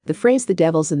The phrase "the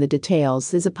devil's in the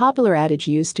details" is a popular adage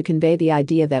used to convey the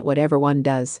idea that whatever one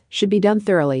does should be done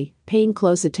thoroughly, paying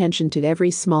close attention to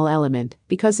every small element,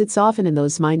 because it's often in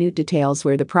those minute details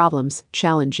where the problems,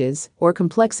 challenges, or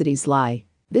complexities lie.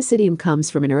 This idiom comes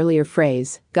from an earlier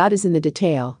phrase, "God is in the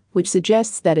detail," which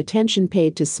suggests that attention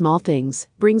paid to small things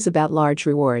brings about large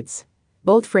rewards.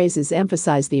 Both phrases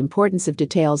emphasize the importance of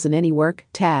details in any work,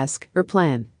 task, or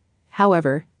plan.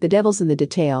 However, "the devil's in the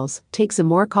details" takes a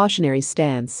more cautionary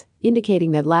stance,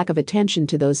 indicating that lack of attention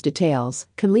to those details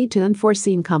can lead to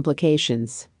unforeseen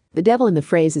complications. The devil in the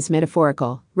phrase is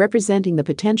metaphorical, representing the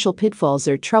potential pitfalls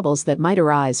or troubles that might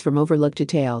arise from overlooked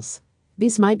details.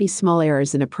 These might be small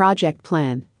errors in a project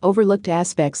plan, overlooked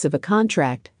aspects of a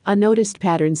contract, unnoticed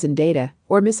patterns in data,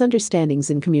 or misunderstandings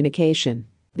in communication.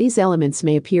 These elements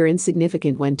may appear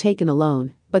insignificant when taken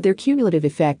alone, but their cumulative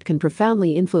effect can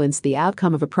profoundly influence the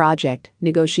outcome of a project,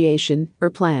 negotiation, or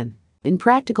plan. In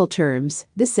practical terms,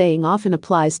 this saying often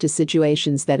applies to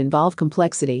situations that involve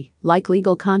complexity, like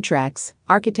legal contracts,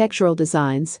 architectural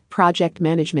designs, project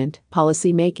management,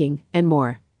 policy making, and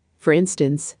more. For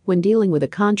instance, when dealing with a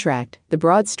contract, the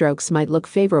broad strokes might look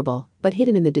favorable, but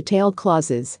hidden in the detailed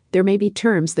clauses, there may be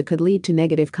terms that could lead to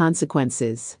negative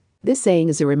consequences. This saying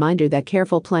is a reminder that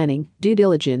careful planning, due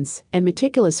diligence, and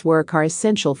meticulous work are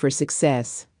essential for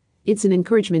success. It's an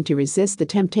encouragement to resist the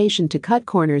temptation to cut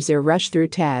corners or rush through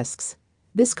tasks.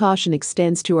 This caution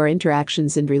extends to our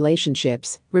interactions and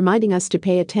relationships, reminding us to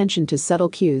pay attention to subtle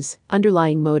cues,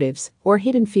 underlying motives, or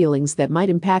hidden feelings that might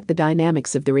impact the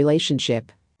dynamics of the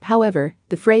relationship. However,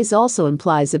 the phrase also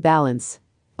implies a balance.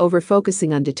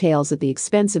 Over-focusing on details at the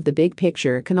expense of the big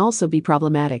picture can also be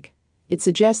problematic. It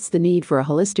suggests the need for a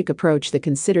holistic approach that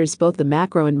considers both the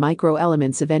macro and micro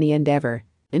elements of any endeavor.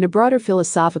 In a broader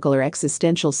philosophical or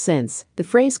existential sense, the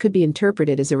phrase could be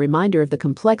interpreted as a reminder of the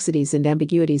complexities and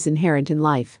ambiguities inherent in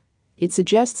life. It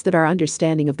suggests that our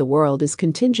understanding of the world is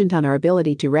contingent on our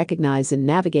ability to recognize and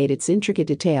navigate its intricate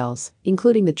details,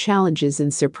 including the challenges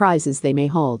and surprises they may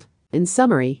hold. In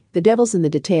summary, "the devil's in the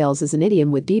details" is an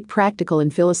idiom with deep practical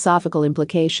and philosophical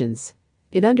implications.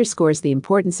 It underscores the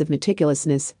importance of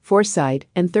meticulousness, foresight,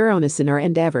 and thoroughness in our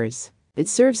endeavors. It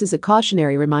serves as a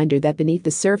cautionary reminder that beneath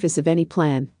the surface of any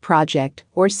plan, project,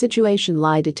 or situation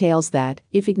lie details that,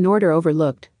 if ignored or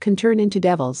overlooked, can turn into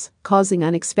devils, causing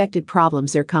unexpected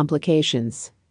problems or complications.